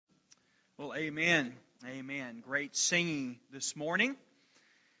Well, amen. Amen. Great singing this morning.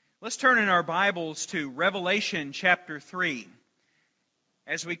 Let's turn in our Bibles to Revelation chapter 3.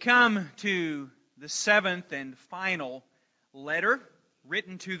 As we come to the seventh and final letter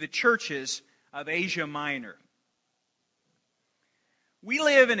written to the churches of Asia Minor. We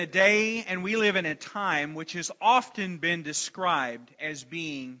live in a day and we live in a time which has often been described as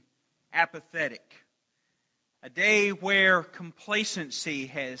being apathetic. A day where complacency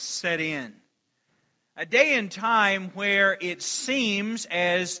has set in. A day and time where it seems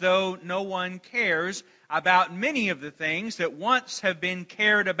as though no one cares about many of the things that once have been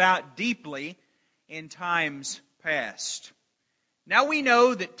cared about deeply in times past. Now we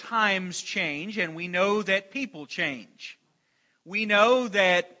know that times change and we know that people change. We know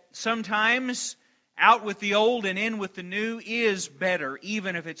that sometimes out with the old and in with the new is better,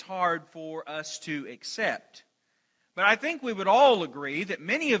 even if it's hard for us to accept. But I think we would all agree that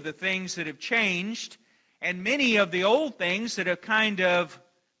many of the things that have changed and many of the old things that have kind of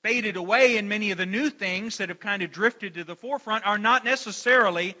faded away and many of the new things that have kind of drifted to the forefront are not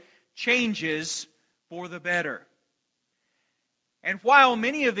necessarily changes for the better. And while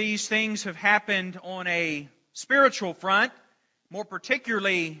many of these things have happened on a spiritual front, more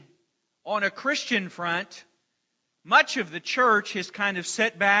particularly on a Christian front, much of the church has kind of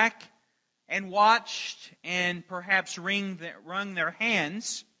sat back and watched and perhaps wrung their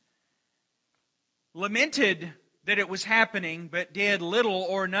hands, lamented that it was happening, but did little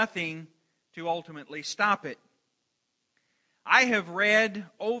or nothing to ultimately stop it. I have read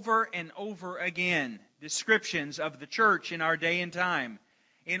over and over again descriptions of the church in our day and time,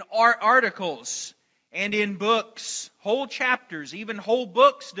 in articles and in books, whole chapters, even whole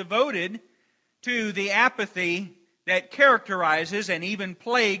books devoted to the apathy that characterizes and even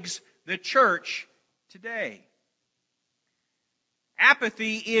plagues the church today.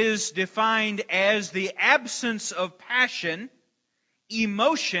 Apathy is defined as the absence of passion,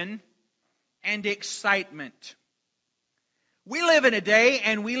 emotion, and excitement. We live in a day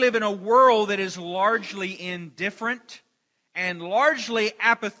and we live in a world that is largely indifferent and largely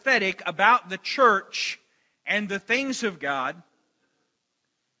apathetic about the church and the things of God.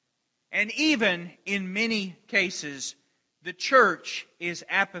 And even in many cases, the church is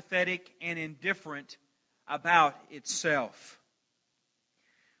apathetic and indifferent about itself.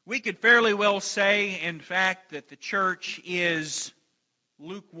 We could fairly well say, in fact, that the church is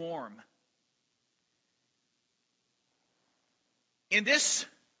lukewarm. In this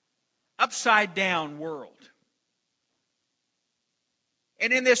upside-down world,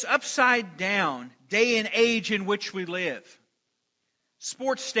 and in this upside-down day and age in which we live,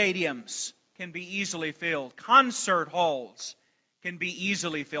 sports stadiums can be easily filled. Concert halls can be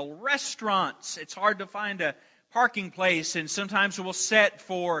easily filled. Restaurants, it's hard to find a parking place, and sometimes we'll sit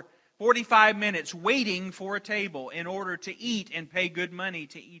for 45 minutes waiting for a table in order to eat and pay good money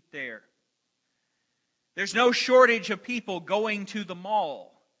to eat there. There's no shortage of people going to the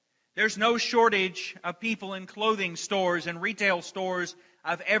mall. There's no shortage of people in clothing stores and retail stores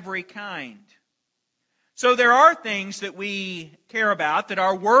of every kind. So there are things that we care about, that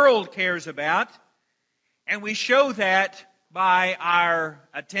our world cares about, and we show that by our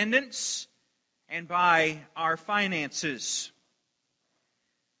attendance and by our finances.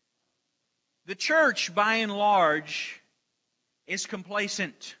 The church, by and large, is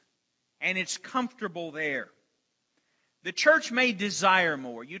complacent, and it's comfortable there. The church may desire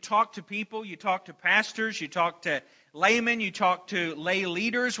more. You talk to people, you talk to pastors, you talk to laymen, you talk to lay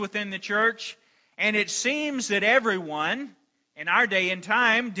leaders within the church, and it seems that everyone in our day and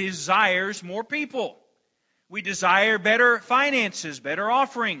time desires more people. We desire better finances, better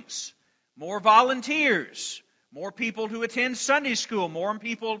offerings, more volunteers, more people to attend Sunday school, more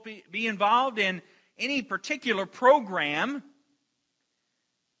people to be involved in any particular program.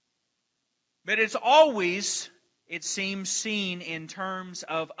 But it's always, it seems, seen in terms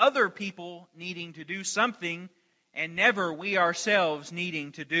of other people needing to do something and never we ourselves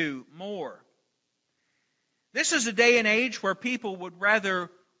needing to do more. This is a day and age where people would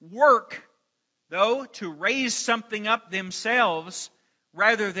rather work, though, to raise something up themselves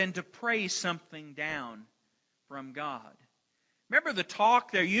rather than to pray something down from God. Remember the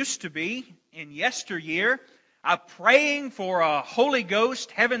talk there used to be in yesteryear of praying for a Holy Ghost,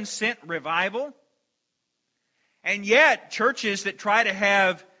 heaven-sent revival? And yet, churches that try to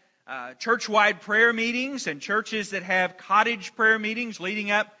have church-wide prayer meetings and churches that have cottage prayer meetings leading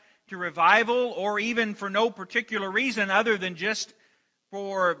up to revival, or even for no particular reason other than just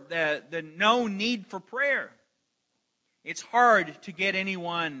for the known need for prayer, it's hard to get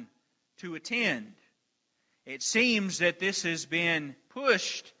anyone to attend. It seems that this has been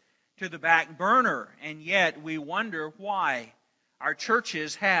pushed to the back burner, and yet we wonder why our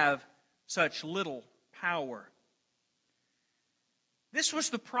churches have such little power. This was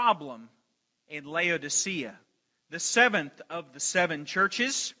the problem in Laodicea, the seventh of the seven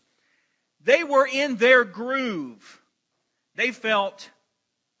churches. They were in their groove. They felt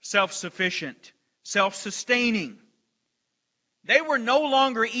self-sufficient, self-sustaining. They were no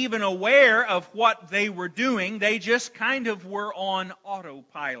longer even aware of what they were doing. They just kind of were on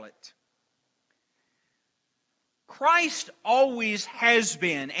autopilot. Christ always has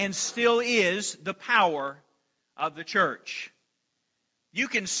been and still is the power of the church. You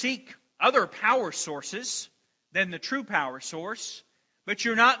can seek other power sources than the true power source, but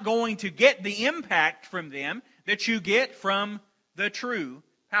you're not going to get the impact from them that you get from the true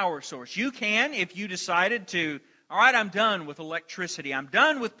power source. You can, if you decided to, all right, I'm done with electricity. I'm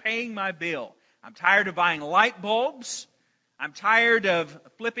done with paying my bill. I'm tired of buying light bulbs. I'm tired of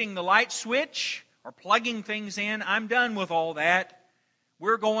flipping the light switch or plugging things in. I'm done with all that.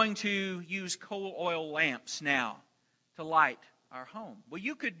 We're going to use coal oil lamps now to light our home. Well,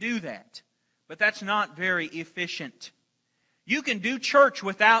 you could do that, but that's not very efficient. You can do church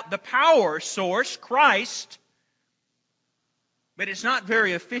without the power source, Christ, but it's not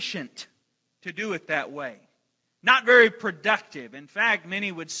very efficient to do it that way. Not very productive. In fact,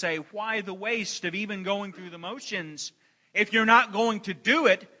 many would say, why the waste of even going through the motions if you're not going to do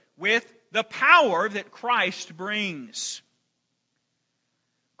it with the power that Christ brings?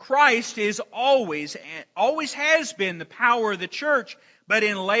 Christ is always has been the power of the church, but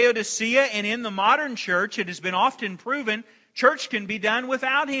in Laodicea and in the modern church, it has been often proven church can be done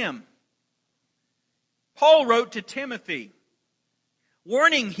without Him. Paul wrote to Timothy,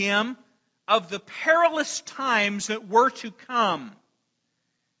 warning him of the perilous times that were to come.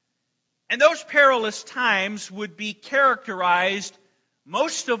 And those perilous times would be characterized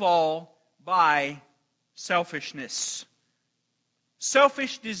most of all by selfishness.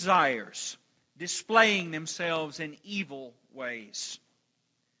 Selfish desires displaying themselves in evil ways.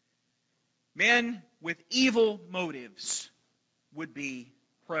 Men with evil motives would be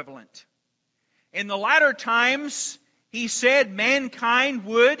prevalent. In the latter times, he said mankind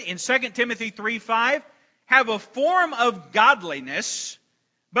would, in 2 Timothy 3:5, have a form of godliness,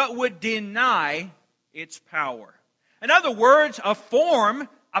 but would deny its power. In other words, a form,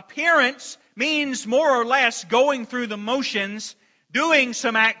 appearance, means more or less going through the motions, doing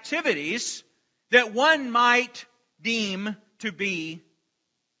some activities that one might deem to be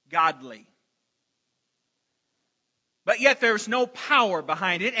godly. But yet there's no power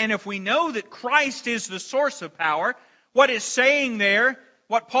behind it, and if we know that Christ is the source of power, what it's saying there,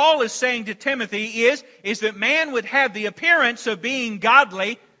 what Paul is saying to Timothy is that man would have the appearance of being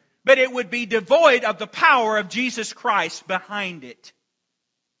godly, but it would be devoid of the power of Jesus Christ behind it.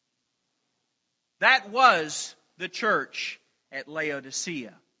 That was the church at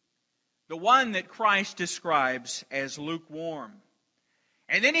Laodicea, the one that Christ describes as lukewarm.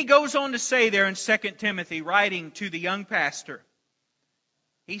 And then he goes on to say there in 2 Timothy, writing to the young pastor,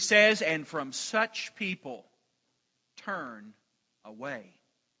 he says, and from such people turn away.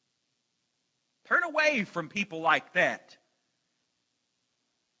 Turn away from people like that.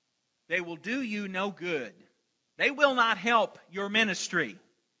 They will do you no good. They will not help your ministry.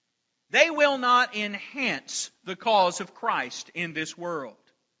 They will not enhance the cause of Christ in this world.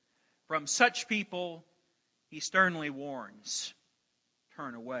 From such people, he sternly warns,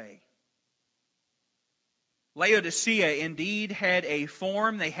 turn away. Laodicea indeed had a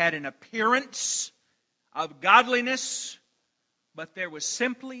form, they had an appearance of godliness, but there was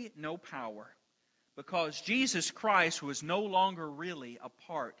simply no power because Jesus Christ was no longer really a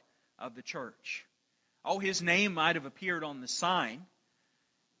part of the church. Oh, His name might have appeared on the sign,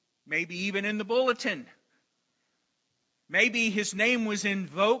 maybe even in the bulletin. Maybe His name was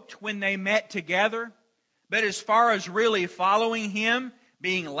invoked when they met together, but as far as really following Him,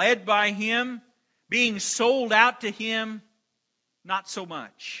 being led by Him, being sold out to Him, not so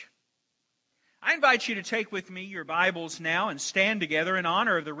much. I invite you to take with me your Bibles now and stand together in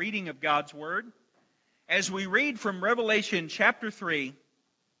honor of the reading of God's Word as we read from Revelation chapter 3,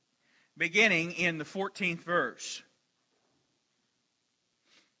 beginning in the 14th verse.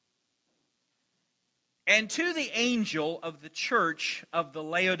 And to the angel of the church of the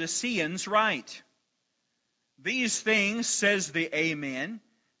Laodiceans write, these things says the Amen,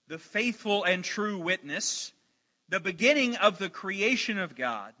 the faithful and true witness, the beginning of the creation of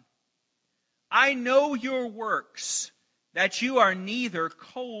God. I know your works, that you are neither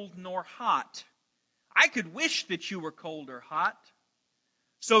cold nor hot. I could wish that you were cold or hot.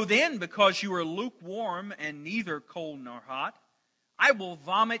 So then, because you are lukewarm and neither cold nor hot, I will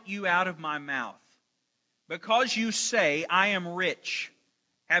vomit you out of my mouth, because you say, I am rich,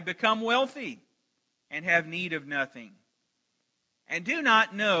 have become wealthy, and have need of nothing, and do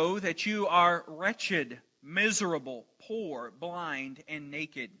not know that you are wretched, miserable, poor, blind, and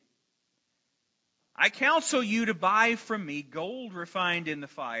naked. I counsel you to buy from me gold refined in the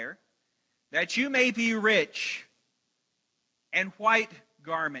fire, that you may be rich, and white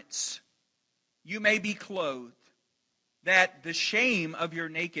garments you may be clothed, that the shame of your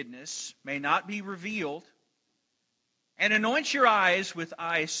nakedness may not be revealed, and anoint your eyes with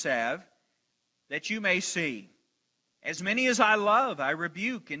eye salve, that you may see. As many as I love, I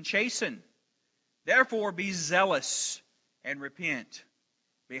rebuke and chasten. Therefore be zealous and repent.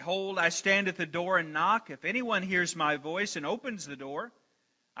 Behold, I stand at the door and knock. If anyone hears my voice and opens the door,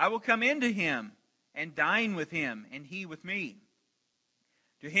 I will come into him and dine with him, and he with me.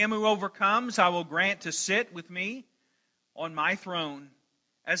 To him who overcomes, I will grant to sit with me on my throne,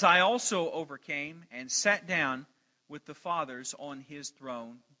 as I also overcame and sat down with the fathers on his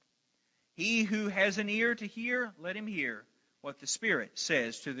throne. He who has an ear to hear, let him hear what the Spirit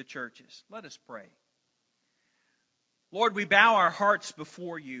says to the churches. Let us pray. Lord, we bow our hearts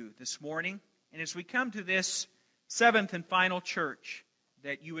before you this morning, and as we come to this seventh and final church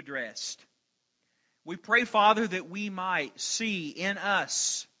that you addressed, we pray, Father, that we might see in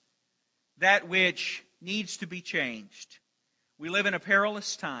us that which needs to be changed. We live in a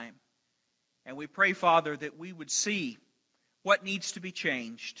perilous time, and we pray, Father, that we would see what needs to be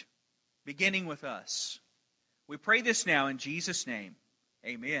changed, beginning with us. We pray this now in Jesus' name.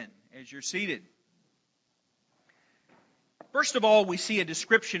 Amen. As you're seated. First of all, we see a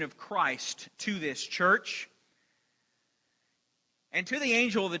description of Christ to this church. And to the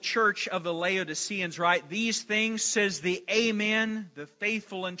angel of the church of the Laodiceans write, these things says the Amen, the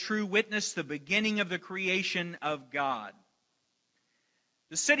faithful and true witness, the beginning of the creation of God.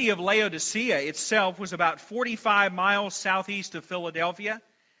 The city of Laodicea itself was about 45 miles southeast of Philadelphia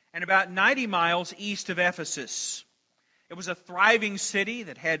and about 90 miles east of Ephesus. It was a thriving city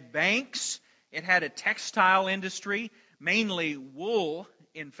that had banks. It had a textile industry, mainly wool,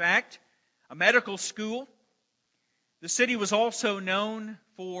 in fact, a medical school. The city was also known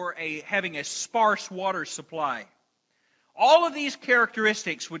for having a sparse water supply. All of these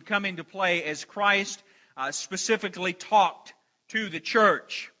characteristics would come into play as Christ specifically talked to the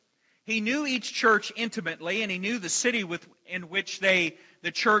church. He knew each church intimately, and he knew the city in which the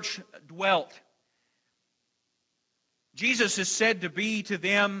church dwelt. Jesus is said to be to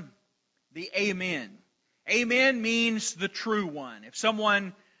them the Amen. Amen means the true one. If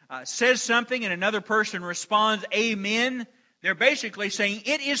someone says something and another person responds, Amen, they're basically saying,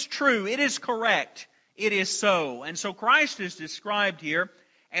 it is true, it is correct, it is so. And so Christ is described here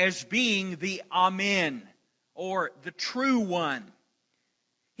as being the Amen, or the true one.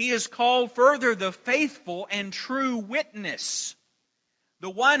 He is called further the faithful and true witness, the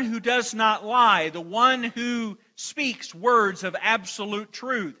one who does not lie, the one who speaks words of absolute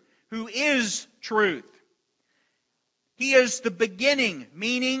truth, who is truth. He is the beginning,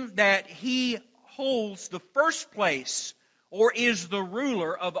 meaning that He holds the first place or is the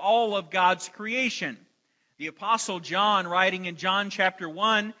ruler of all of God's creation. The Apostle John, writing in John chapter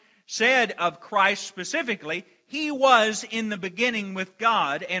 1, said of Christ specifically, He was in the beginning with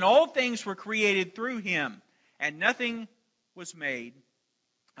God, and all things were created through Him, and nothing was made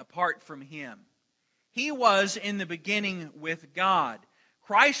apart from Him. He was in the beginning with God.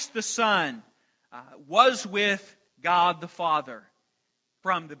 Christ the Son was with God the Father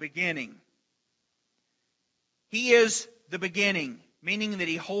from the beginning. He is the beginning, meaning that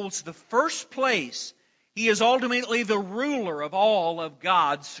He holds the first place. He is ultimately the ruler of all of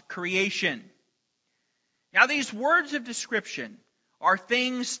God's creation. Now, these words of description are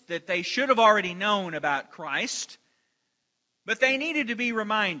things that they should have already known about Christ, but they needed to be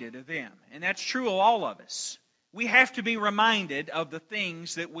reminded of them. And that's true of all of us. We have to be reminded of the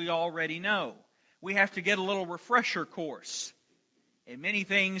things that we already know. We have to get a little refresher course in many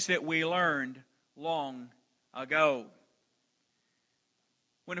things that we learned long ago.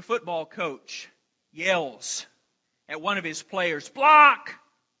 When a football coach yells at one of his players, block,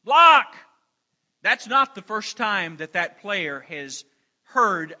 block, that's not the first time that player has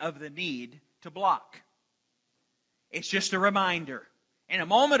heard of the need to block. It's just a reminder. In a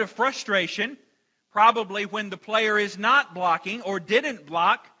moment of frustration, probably when the player is not blocking or didn't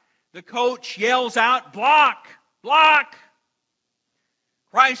block, the coach yells out, block, block.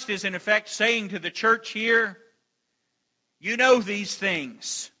 Christ is in effect saying to the church here, you know these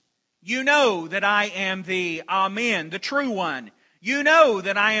things. You know that I am the Amen, the true one. You know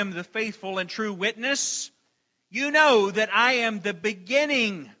that I am the faithful and true witness. You know that I am the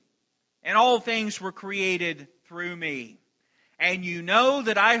beginning, and all things were created through me. And you know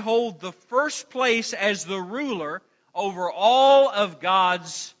that I hold the first place as the ruler over all of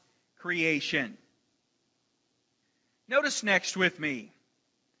God's creation. Notice next with me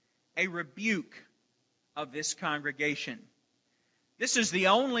a rebuke of this congregation. This is the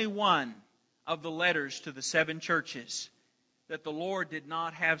only one of the letters to the 7 churches that the Lord did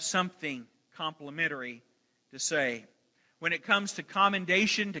not have something complimentary to say. When it comes to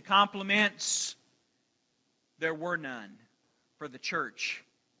commendation, to compliments, there were none for the church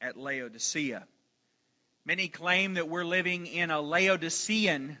at Laodicea. Many claim that we're living in a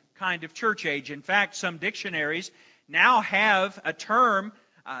Laodicean kind of church age. In fact, some dictionaries now have a term,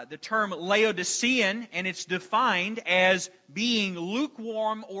 the term Laodicean, and it's defined as being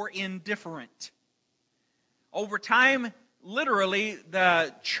lukewarm or indifferent. Over time, literally,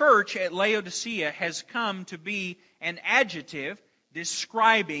 the church at Laodicea has come to be an adjective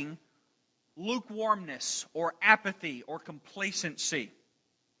describing lukewarmness or apathy or complacency.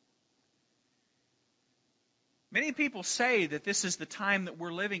 Many people say that this is the time that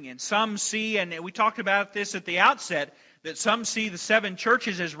we're living in. Some see, and we talked about this at the outset, that some see the 7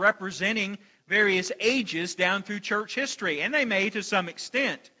 churches as representing various ages down through church history, and they may to some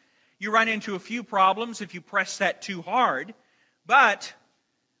extent. You run into a few problems if you press that too hard, but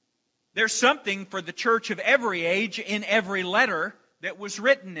there's something for the church of every age in every letter that was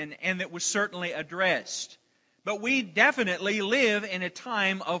written and that was certainly addressed. But we definitely live in a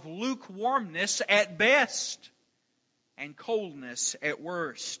time of lukewarmness at best and coldness at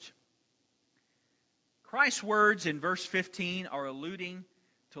worst. Christ's words in verse 15 are alluding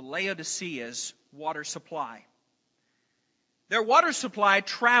to Laodicea's water supply. Their water supply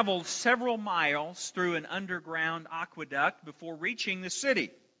traveled several miles through an underground aqueduct before reaching the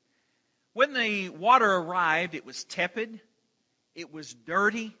city. When the water arrived, it was tepid, it was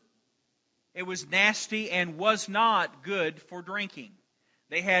dirty, it was nasty, and was not good for drinking.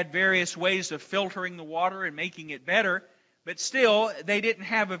 They had various ways of filtering the water and making it better, but still, they didn't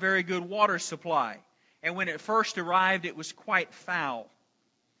have a very good water supply. And when it first arrived, it was quite foul.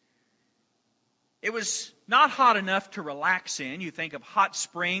 It was not hot enough to relax in. You think of hot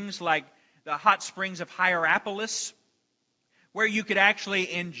springs like the hot springs of Hierapolis, where you could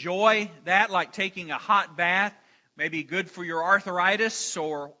actually enjoy that, like taking a hot bath, maybe good for your arthritis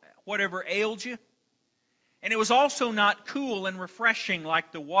or whatever ails you. And it was also not cool and refreshing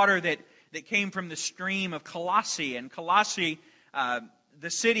like the water that came from the stream of Colossae. And Colossae, the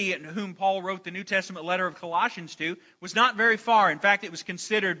city in whom Paul wrote the New Testament letter of Colossians to, was not very far. In fact, it was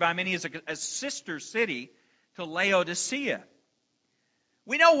considered by many as a sister city to Laodicea.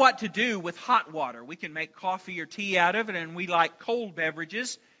 We know what to do with hot water. We can make coffee or tea out of it, and we like cold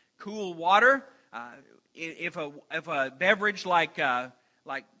beverages, cool water. If a beverage like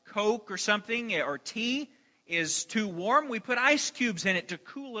Coke or something or tea is too warm, we put ice cubes in it to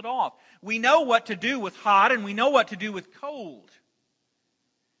cool it off. We know what to do with hot, and we know what to do with cold.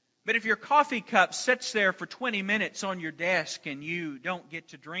 But if your coffee cup sits there for 20 minutes on your desk and you don't get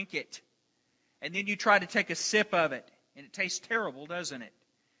to drink it, and then you try to take a sip of it, and it tastes terrible, doesn't it?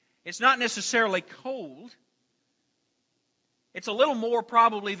 It's not necessarily cold. It's a little more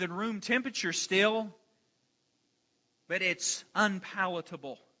probably than room temperature still, but it's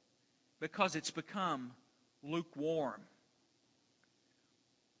unpalatable because it's become lukewarm.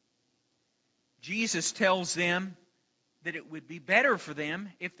 Jesus tells them that it would be better for them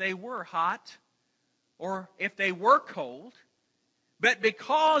if they were hot or if they were cold. But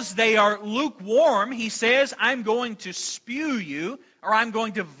because they are lukewarm, he says, I'm going to spew you, or I'm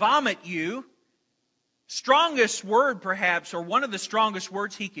going to vomit you. Strongest word, perhaps, or one of the strongest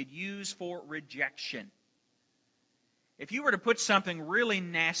words he could use for rejection. If you were to put something really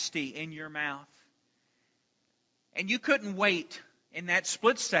nasty in your mouth, and you couldn't wait in that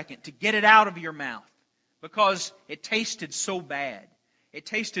split second to get it out of your mouth because it tasted so bad, it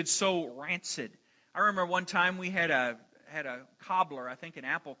tasted so rancid. I remember one time we had a cobbler, I think an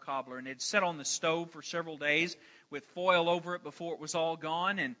apple cobbler, and it sat on the stove for several days with foil over it before it was all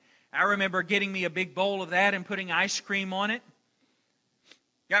gone. And I remember getting me a big bowl of that and putting ice cream on it.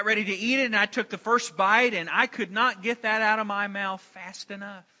 Got ready to eat it, and I took the first bite, and I could not get that out of my mouth fast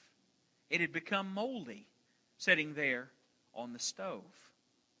enough. It had become moldy, sitting there on the stove.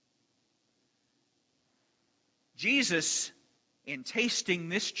 Jesus, in tasting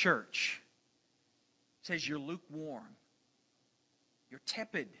this church, says you're lukewarm. You're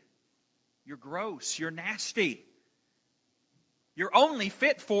tepid. You're gross. You're nasty. You're only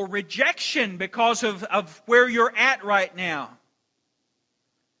fit for rejection because of where you're at right now.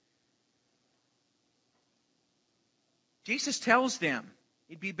 Jesus tells them,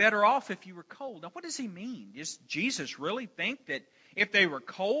 it'd be better off if you were cold. Now, what does he mean? Does Jesus really think that if they were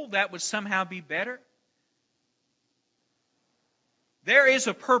cold, that would somehow be better? There is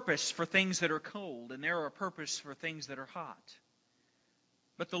a purpose for things that are cold, and there are a purpose for things that are hot.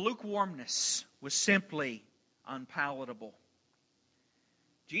 But the lukewarmness was simply unpalatable.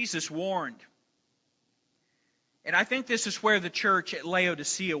 Jesus warned. And I think this is where the church at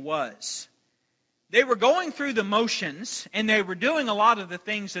Laodicea was. They were going through the motions, and they were doing a lot of the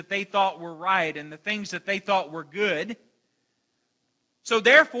things that they thought were right and the things that they thought were good. So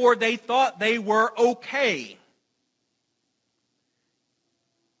therefore, they thought they were okay.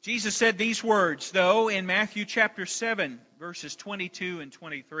 Jesus said these words, though, in Matthew chapter 7, verses 22 and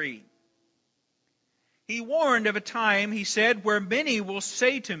 23. He warned of a time, he said, where many will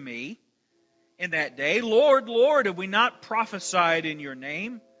say to me in that day, Lord, Lord, have we not prophesied in your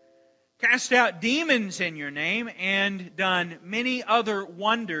name, cast out demons in your name, and done many other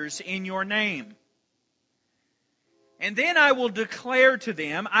wonders in your name? And then I will declare to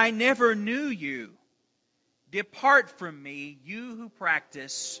them, I never knew you. Depart from me, you who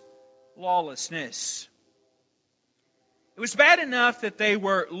practice lawlessness. It was bad enough that they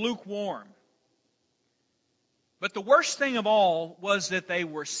were lukewarm. But the worst thing of all was that they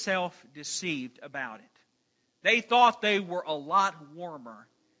were self-deceived about it. They thought they were a lot warmer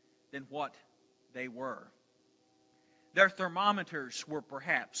than what they were. Their thermometers were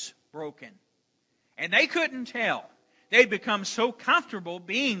perhaps broken. And they couldn't tell. They'd become so comfortable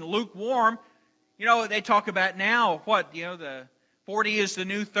being lukewarm. You know, they talk about now, the 40 is the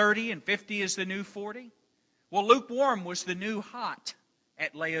new 30 and 50 is the new 40. Well, lukewarm was the new hot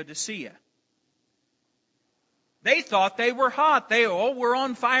at Laodicea. They thought they were hot. We're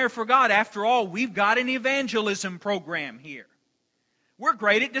on fire for God. After all, we've got an evangelism program here. We're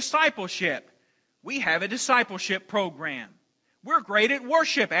great at discipleship. We have a discipleship program. We're great at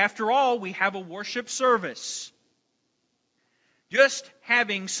worship. After all, we have a worship service. Just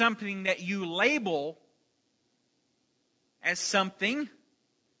having something that you label as something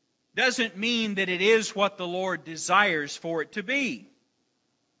doesn't mean that it is what the Lord desires for it to be.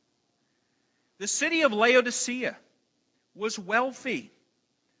 The city of Laodicea was wealthy.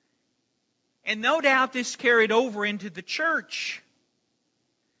 And no doubt this carried over into the church.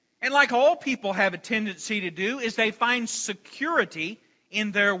 And like all people have a tendency to do, is they find security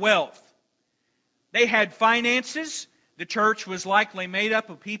in their wealth. They had finances. The church was likely made up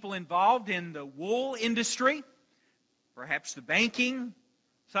of people involved in the wool industry, perhaps the banking,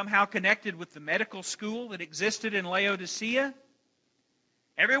 somehow connected with the medical school that existed in Laodicea.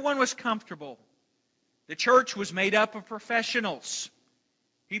 Everyone was comfortable. The church was made up of professionals,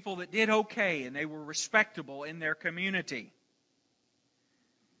 people that did okay, and they were respectable in their community.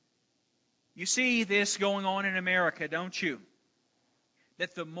 You see this going on in America, don't you?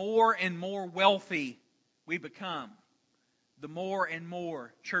 That the more and more wealthy we become, the more and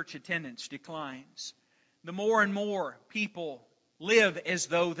more church attendance declines. The more and more people live as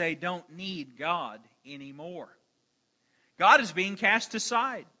though they don't need God anymore. God is being cast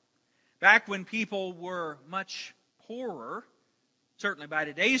aside. Back when people were much poorer, certainly by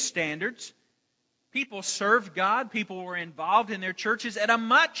today's standards, people served God, people were involved in their churches at a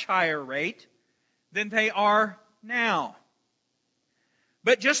much higher rate than they are now.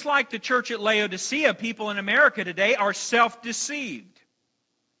 But just like the church at Laodicea, people in America today are self-deceived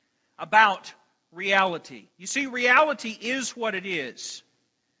about reality. You see, reality is what it is.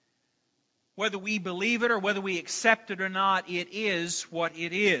 Whether we believe it or whether we accept it or not, it is what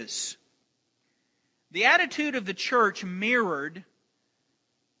it is. The attitude of the church mirrored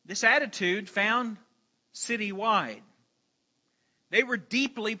this attitude found citywide. They were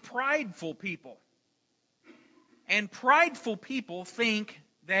deeply prideful people. And prideful people think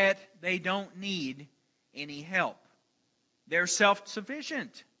that they don't need any help. They're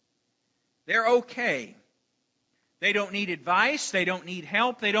self-sufficient. They're okay. They don't need advice. They don't need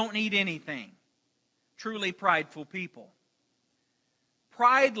help. They don't need anything. Truly prideful people.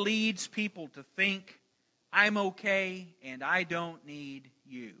 Pride leads people to think, I'm okay and I don't need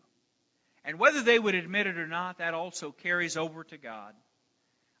you. And whether they would admit it or not, that also carries over to God.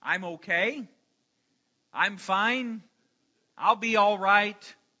 I'm okay. I'm fine. I'll be all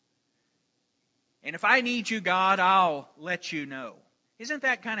right. And if I need you, God, I'll let you know. Isn't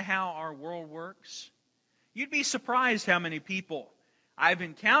that kind of how our world works? You'd be surprised how many people I've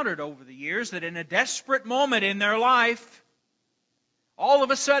encountered over the years that in a desperate moment in their life, all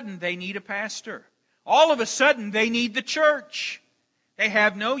of a sudden they need a pastor. All of a sudden they need the church. They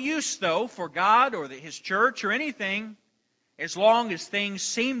have no use, though, for God or His church or anything as long as things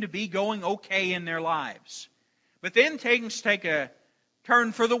seem to be going okay in their lives. But then things take a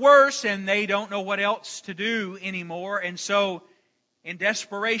turn for the worse, and they don't know what else to do anymore. And so, in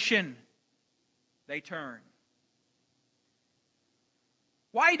desperation, they turn.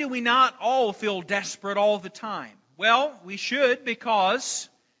 Why do we not all feel desperate all the time? Well, we should, because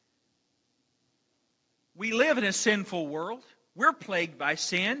we live in a sinful world. We're plagued by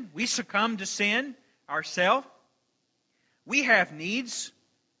sin. We succumb to sin ourselves. We have needs.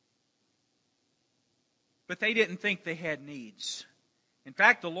 But they didn't think they had needs. In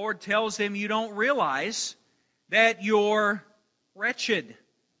fact, the Lord tells them, you don't realize that you're wretched,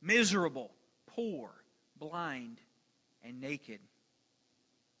 miserable, poor, blind, and naked.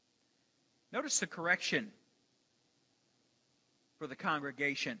 Notice the correction for the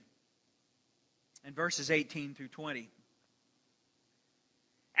congregation in verses 18 through 20.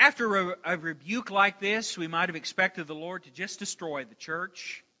 After a rebuke like this, we might have expected the Lord to just destroy the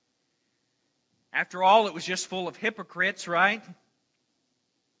church. After all, it was just full of hypocrites, right?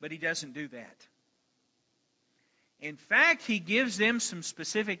 But He doesn't do that. In fact, He gives them some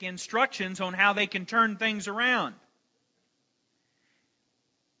specific instructions on how they can turn things around.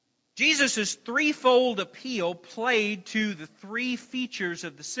 Jesus' threefold appeal played to the three features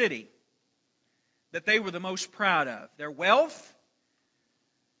of the city that they were the most proud of: their wealth,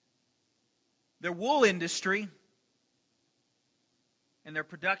 their wool industry, and their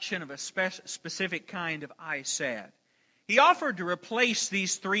production of a specific kind of eye salve. He offered to replace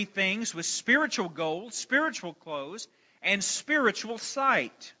these three things with spiritual gold, spiritual clothes, and spiritual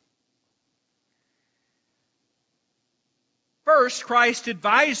sight. First, Christ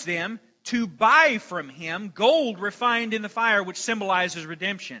advised them to buy from Him gold refined in the fire, which symbolizes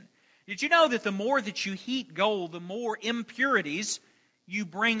redemption. Did you know that the more that you heat gold, the more impurities you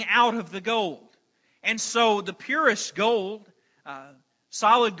bring out of the gold? And so the purest gold,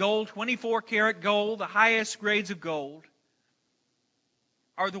 solid gold, 24-karat gold, the highest grades of gold,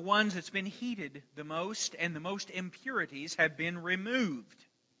 are the ones that's been heated the most, and the most impurities have been removed.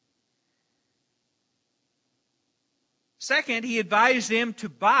 Second, He advised them to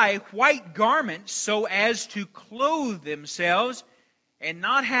buy white garments so as to clothe themselves and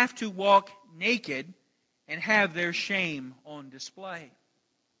not have to walk naked and have their shame on display.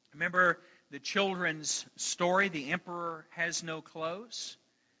 Remember the children's story, The Emperor Has No Clothes,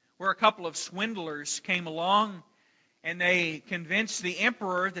 where a couple of swindlers came along and they convinced the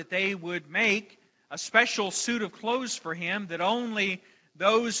emperor that they would make a special suit of clothes for him that only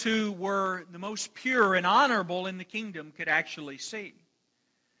those who were the most pure and honorable in the kingdom could actually see.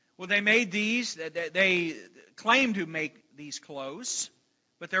 Well, they made these, they claimed to make these clothes,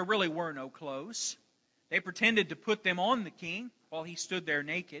 but there really were no clothes. They pretended to put them on the king while he stood there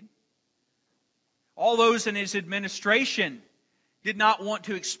naked. All those in his administration did not want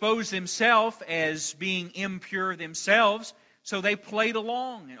to expose themselves as being impure themselves, so they played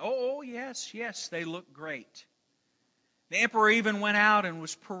along. And yes, they look great. The emperor even went out and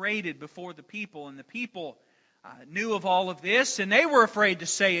was paraded before the people, and the people knew of all of this, and they were afraid to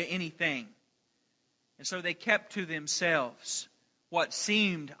say anything. And so they kept to themselves what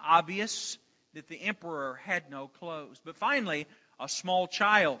seemed obvious, that the emperor had no clothes. But finally, a small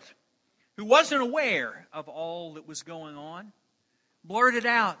child who wasn't aware of all that was going on blurted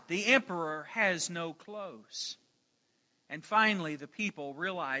out, "The emperor has no clothes." And finally, the people,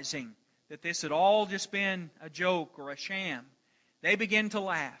 realizing that this had all just been a joke or a sham, they began to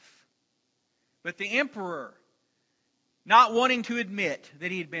laugh. But the emperor, not wanting to admit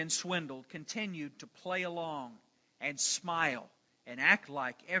that he had been swindled, continued to play along and smile and act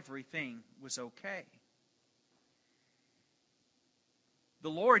like everything was okay. The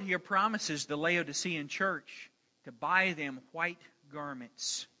Lord here promises the Laodicean church to buy them white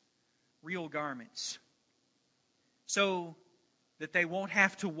garments, real garments, so that they won't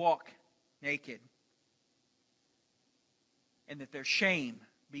have to walk naked and that their shame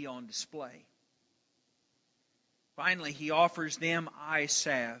be on display. Finally, He offers them eye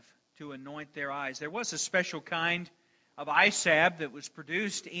salve to anoint their eyes. There was a special kind of eye salve that was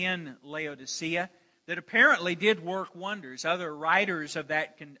produced in Laodicea that apparently did work wonders. Other writers of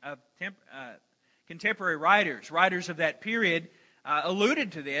that contemporary writers of that period,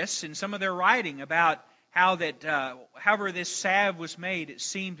 alluded to this in some of their writing about how that, however this salve was made, it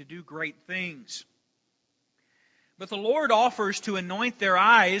seemed to do great things. But the Lord offers to anoint their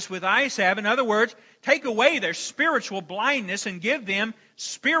eyes with eye salve. In other words, take away their spiritual blindness and give them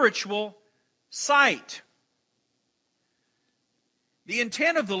spiritual sight. The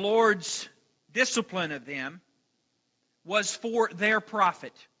intent of the Lord's discipline of them was for their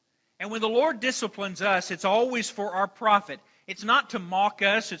profit. And when the Lord disciplines us, it's always for our profit. It's not to mock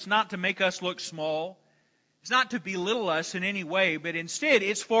us. It's not to make us look small. It's not to belittle us in any way, but instead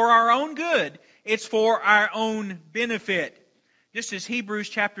it's for our own good. It's for our own benefit. Just as Hebrews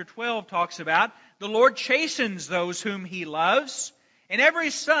chapter 12 talks about, the Lord chastens those whom He loves, and every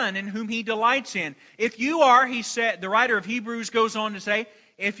son in whom He delights in. If you are, he said, the writer of Hebrews goes on to say,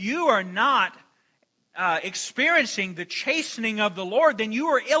 if you are not experiencing the chastening of the Lord, then you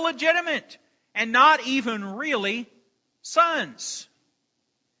are illegitimate and not even really sons.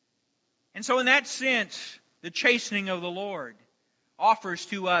 And so in that sense, the chastening of the Lord offers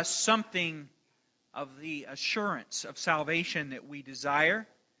to us something of the assurance of salvation that we desire.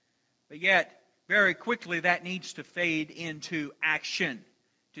 But yet, very quickly that needs to fade into action,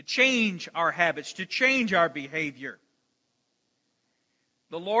 to change our habits, to change our behavior.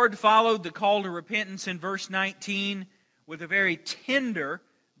 The Lord followed the call to repentance in verse 19 with a very tender,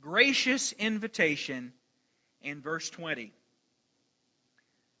 gracious invitation in verse 20.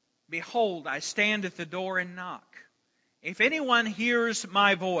 Behold, I stand at the door and knock. If anyone hears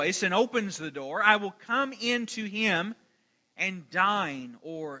my voice and opens the door, I will come into him and dine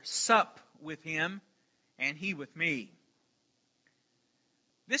or sup with him and he with me.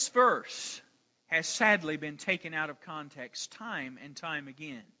 This verse has sadly been taken out of context time and time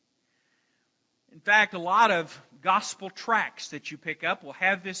again. In fact, a lot of gospel tracts that you pick up will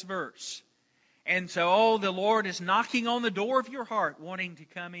have this verse. And so, the Lord is knocking on the door of your heart, wanting to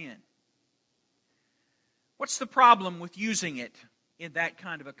come in. What's the problem with using it in that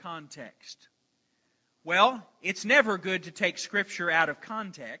kind of a context? Well, it's never good to take Scripture out of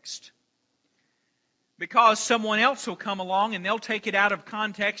context, because someone else will come along and they'll take it out of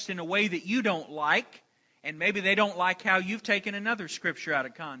context in a way that you don't like, and maybe they don't like how you've taken another Scripture out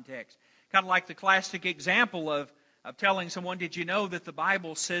of context. Kind of like the classic example of telling someone, did you know that the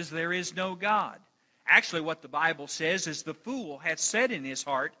Bible says there is no God? Actually, what the Bible says is the fool hath said in his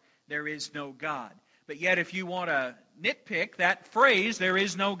heart, there is no God. But yet if you want to nitpick, that phrase, there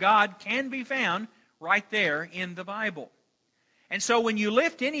is no God, can be found right there in the Bible. And so when you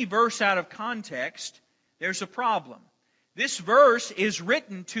lift any verse out of context, there's a problem. This verse is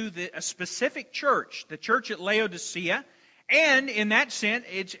written to a specific church, the church at Laodicea, and in that sense,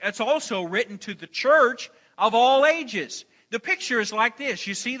 it's also written to the church of all ages. The picture is like this.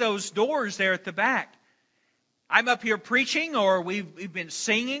 You see those doors there at the back. I'm up here preaching, or we've been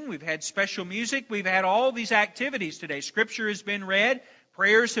singing, we've had special music, we've had all these activities today. Scripture has been read,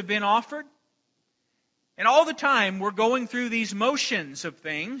 prayers have been offered. And all the time we're going through these motions of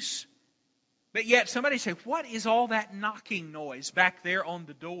things, but yet somebody say, what is all that knocking noise back there on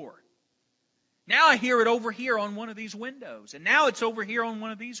the door? Now I hear it over here on one of these windows, and now it's over here on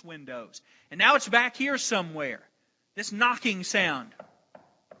one of these windows, and now it's back here somewhere. This knocking sound.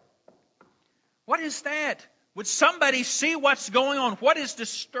 What is that? Would somebody see what's going on? What is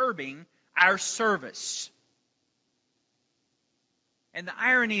disturbing our service? And the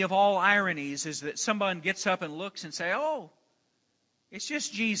irony of all ironies is that someone gets up and looks and say, oh, it's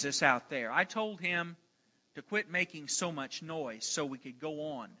just Jesus out there. I told him to quit making so much noise so we could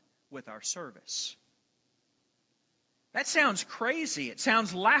go on with our service. That sounds crazy. It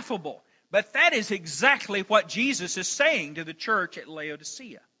sounds laughable. But that is exactly what Jesus is saying to the church at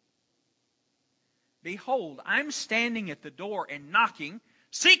Laodicea. Behold, I'm standing at the door and knocking,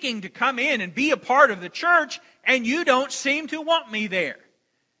 seeking to come in and be a part of the church, and you don't seem to want me there.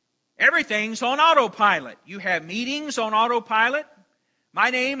 Everything's on autopilot. You have meetings on autopilot.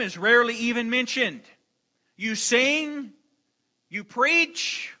 My name is rarely even mentioned. You sing, you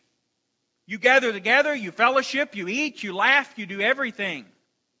preach, you gather together, you fellowship, you eat, you laugh, you do everything.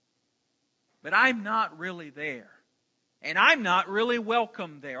 But I'm not really there. And I'm not really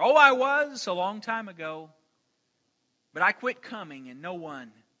welcome there. Oh, I was a long time ago. But I quit coming and no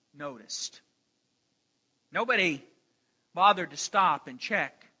one noticed. Nobody bothered to stop and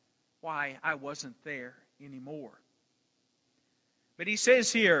check why I wasn't there anymore. But he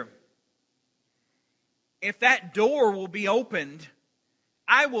says here, if that door will be opened,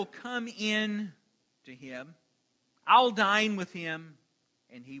 I will come in to him. I'll dine with him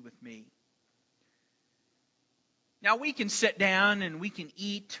and he with me. Now we can sit down and we can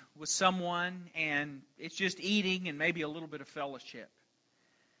eat with someone and it's just eating and maybe a little bit of fellowship.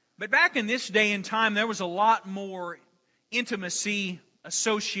 But back in this day and time, there was a lot more intimacy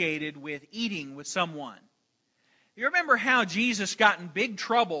associated with eating with someone. You remember how Jesus got in big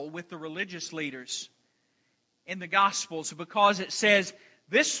trouble with the religious leaders in the Gospels because it says,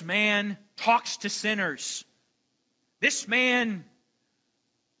 this man talks to sinners. This man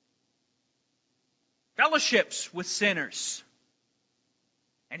fellowships with sinners.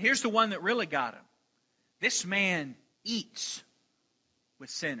 And here's the one that really got him. This man eats with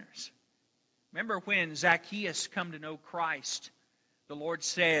sinners. Remember when Zacchaeus come to know Christ, the Lord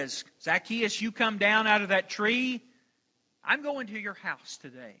says, Zacchaeus, you come down out of that tree, I'm going to your house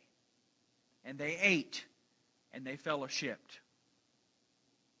today. And they ate and they fellowshiped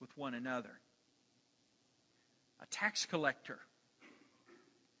with one another. A tax collector.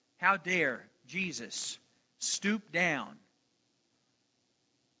 How dare Jesus stoop down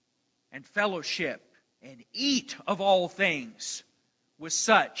and fellowship and eat of all things with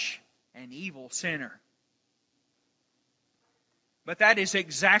such an evil sinner? But that is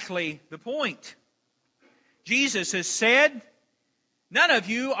exactly the point. Jesus has said, none of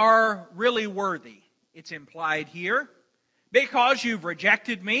you are really worthy. It's implied here. Because you've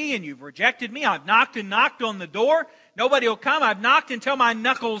rejected me and you've rejected me. I've knocked and knocked on the door. Nobody will come. I've knocked until my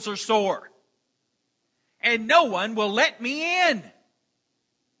knuckles are sore. And no one will let me in.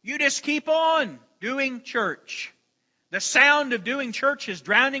 You just keep on doing church. The sound of doing church is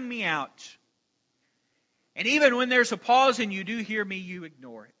drowning me out. And even when there's a pause and you do hear me, you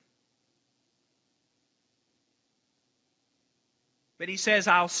ignore it. But he says,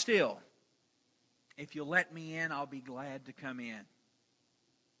 I'll still, if you'll let me in, I'll be glad to come in.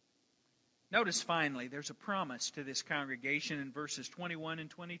 Notice finally, there's a promise to this congregation in verses 21 and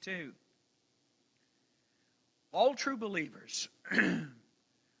 22. All true believers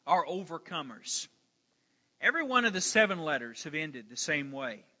are overcomers. Every one of the 7 letters have ended the same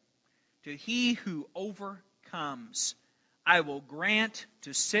way. To he who overcomes, I will grant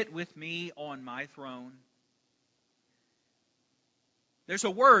to sit with me on my throne. There's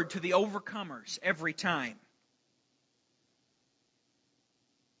a word to the overcomers every time.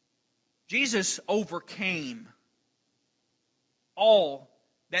 Jesus overcame all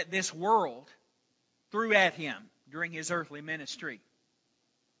that this world threw at him during his earthly ministry.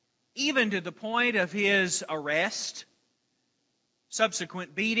 Even to the point of his arrest,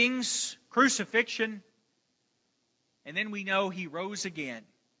 subsequent beatings, crucifixion, and then we know he rose again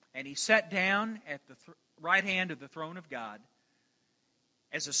and he sat down at the right hand of the throne of God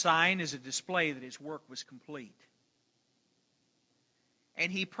as a sign, as a display that his work was complete. And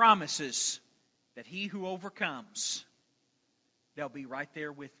he promises that he who overcomes, they'll be right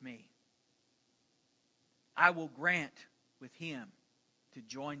there with me. I will grant with him to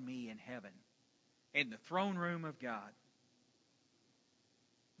join me in heaven, in the throne room of God.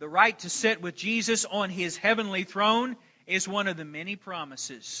 The right to sit with Jesus on his heavenly throne is one of the many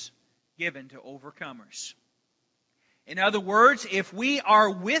promises given to overcomers. In other words, if we are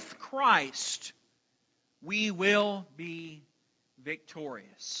with Christ, we will be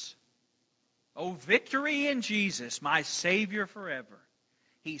victorious. Oh, victory in Jesus, my Savior forever.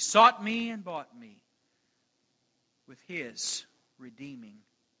 He sought me and bought me with his redeeming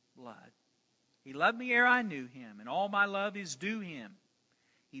blood. He loved me ere I knew him, and all my love is due him.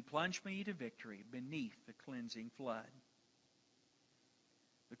 He plunged me to victory beneath the cleansing flood.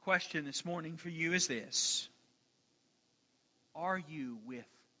 The question this morning for you is this: are you with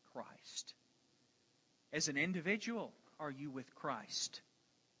Christ? As an individual, are you with Christ?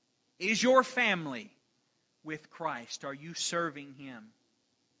 Is your family with Christ? Are you serving him?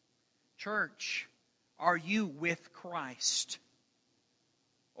 Church, are you with Christ?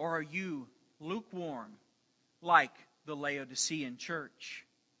 Or are you lukewarm like the Laodicean church?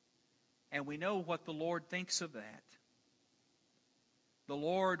 And we know what the Lord thinks of that. The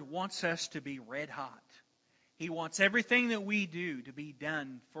Lord wants us to be red hot. He wants everything that we do to be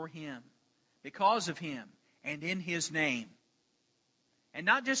done for him, because of him, and in his name. And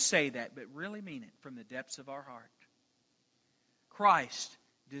not just say that, but really mean it from the depths of our heart. Christ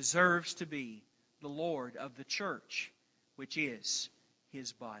deserves to be the Lord of the church, which is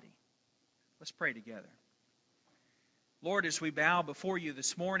his body. Let's pray together. Lord, as we bow before you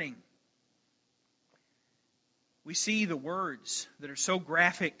this morning, we see the words that are so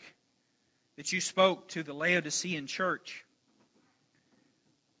graphic that you spoke to the Laodicean church.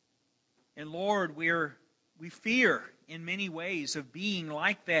 And Lord, we fear in many ways of being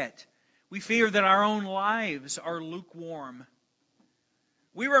like that. We fear that our own lives are lukewarm.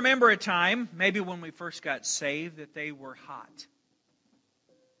 We remember a time, maybe when we first got saved, that they were hot.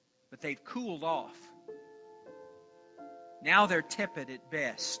 But they've cooled off. Now they're tepid at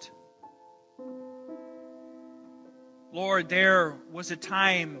best. Lord, there was a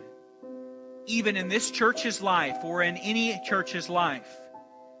time, even in this church's life, or in any church's life,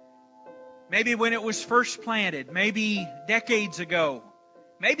 maybe when it was first planted, maybe decades ago,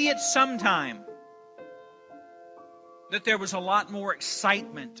 maybe at some time, that there was a lot more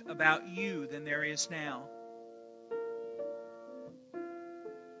excitement about you than there is now.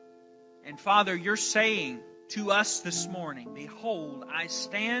 And Father, you're saying to us this morning, behold, I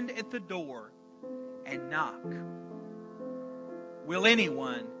stand at the door and knock. Will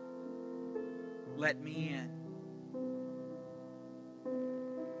anyone let me in?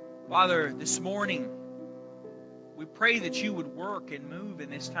 Father, this morning, we pray that you would work and move in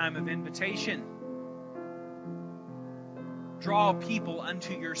this time of invitation. Draw people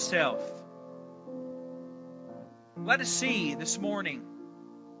unto yourself. Let us see this morning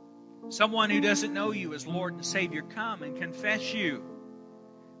someone who doesn't know you as Lord and Savior come and confess you,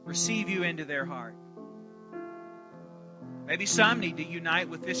 receive you into their heart. Maybe some need to unite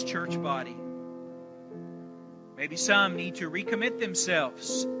with this church body. Maybe some need to recommit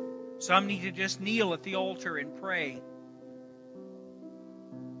themselves. Some need to just kneel at the altar and pray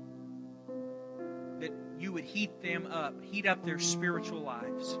that you would heat up their spiritual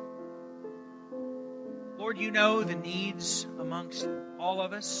lives. Lord, you know the needs amongst all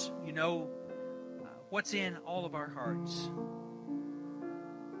of us. You know what's in all of our hearts.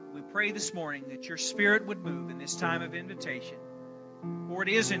 We pray this morning that your Spirit would move in this time of invitation. For it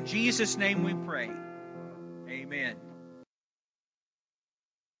is in Jesus' name we pray. Amen.